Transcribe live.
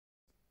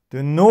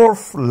The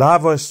north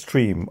lava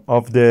stream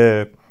of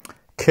the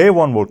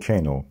KayOne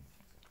volcano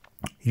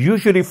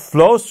usually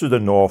flows to the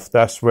north.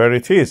 That's where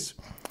it is.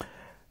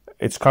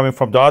 It's coming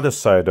from the other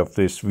side of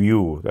this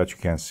view that you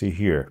can see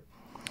here.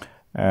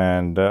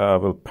 And I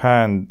will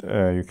pan,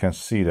 you can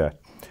see that.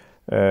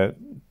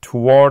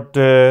 Toward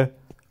the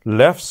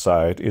left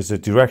side is the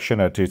direction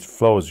that it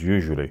flows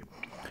usually.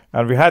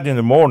 And we had in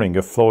the morning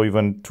a flow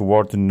even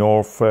toward the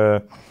north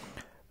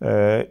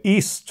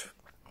east.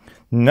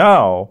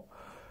 Now,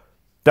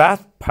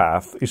 that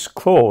path is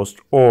closed,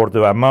 or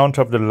the amount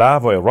of the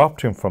lava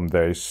erupting from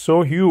there is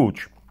so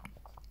huge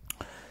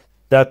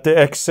that the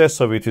excess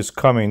of it is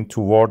coming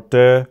toward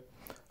the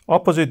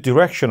opposite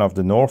direction of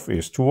the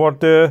northeast,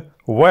 toward the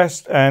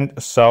west and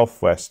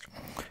southwest.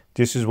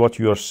 This is what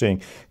you are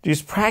seeing. It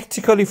is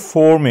practically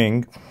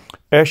forming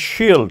a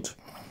shield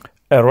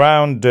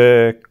around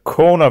the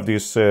cone of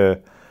this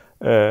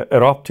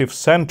eruptive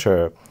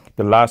center,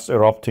 the last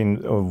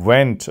erupting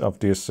vent of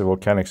this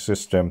volcanic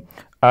system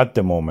at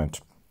the moment.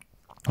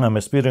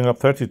 I'm speeding up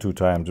 32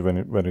 times when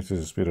it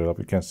is speeded up.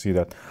 You can see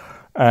that.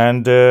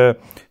 And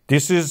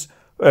this is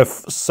a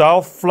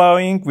south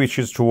flowing, which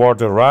is toward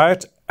the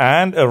right,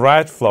 and a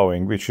right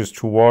flowing, which is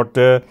toward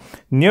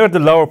near the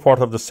lower part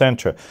of the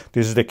center.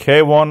 This is the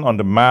KayOne on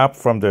the map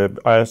from the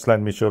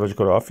Iceland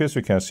Geological Office.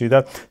 You can see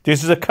that.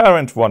 This is the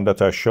current one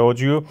that I showed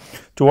you.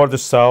 Toward the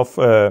south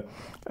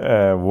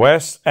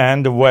west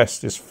and the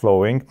west is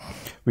flowing.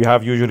 We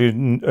have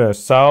usually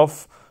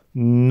south,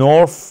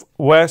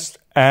 northwest,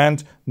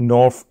 and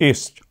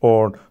northeast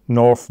or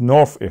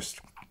northeast.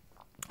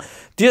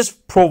 This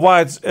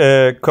provides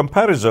a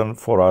comparison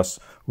for us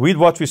with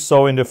what we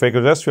saw in the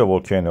Volcano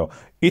volcano.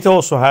 It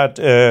also had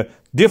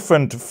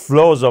different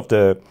flows of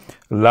the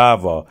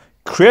lava,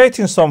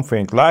 creating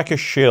something like a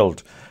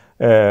shield.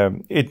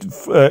 It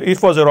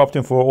was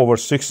erupting for over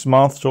 6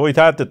 months, so it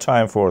had the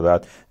time for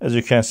that. As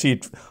you can see,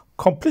 it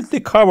completely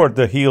covered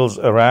the hills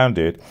around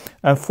it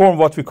and formed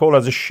what we call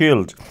as a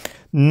shield.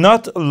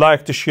 Not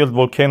like the shield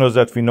volcanoes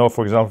that we know,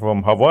 for example,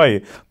 from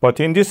Hawaii, but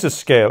in this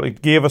scale,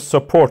 it gave us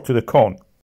support to the cone.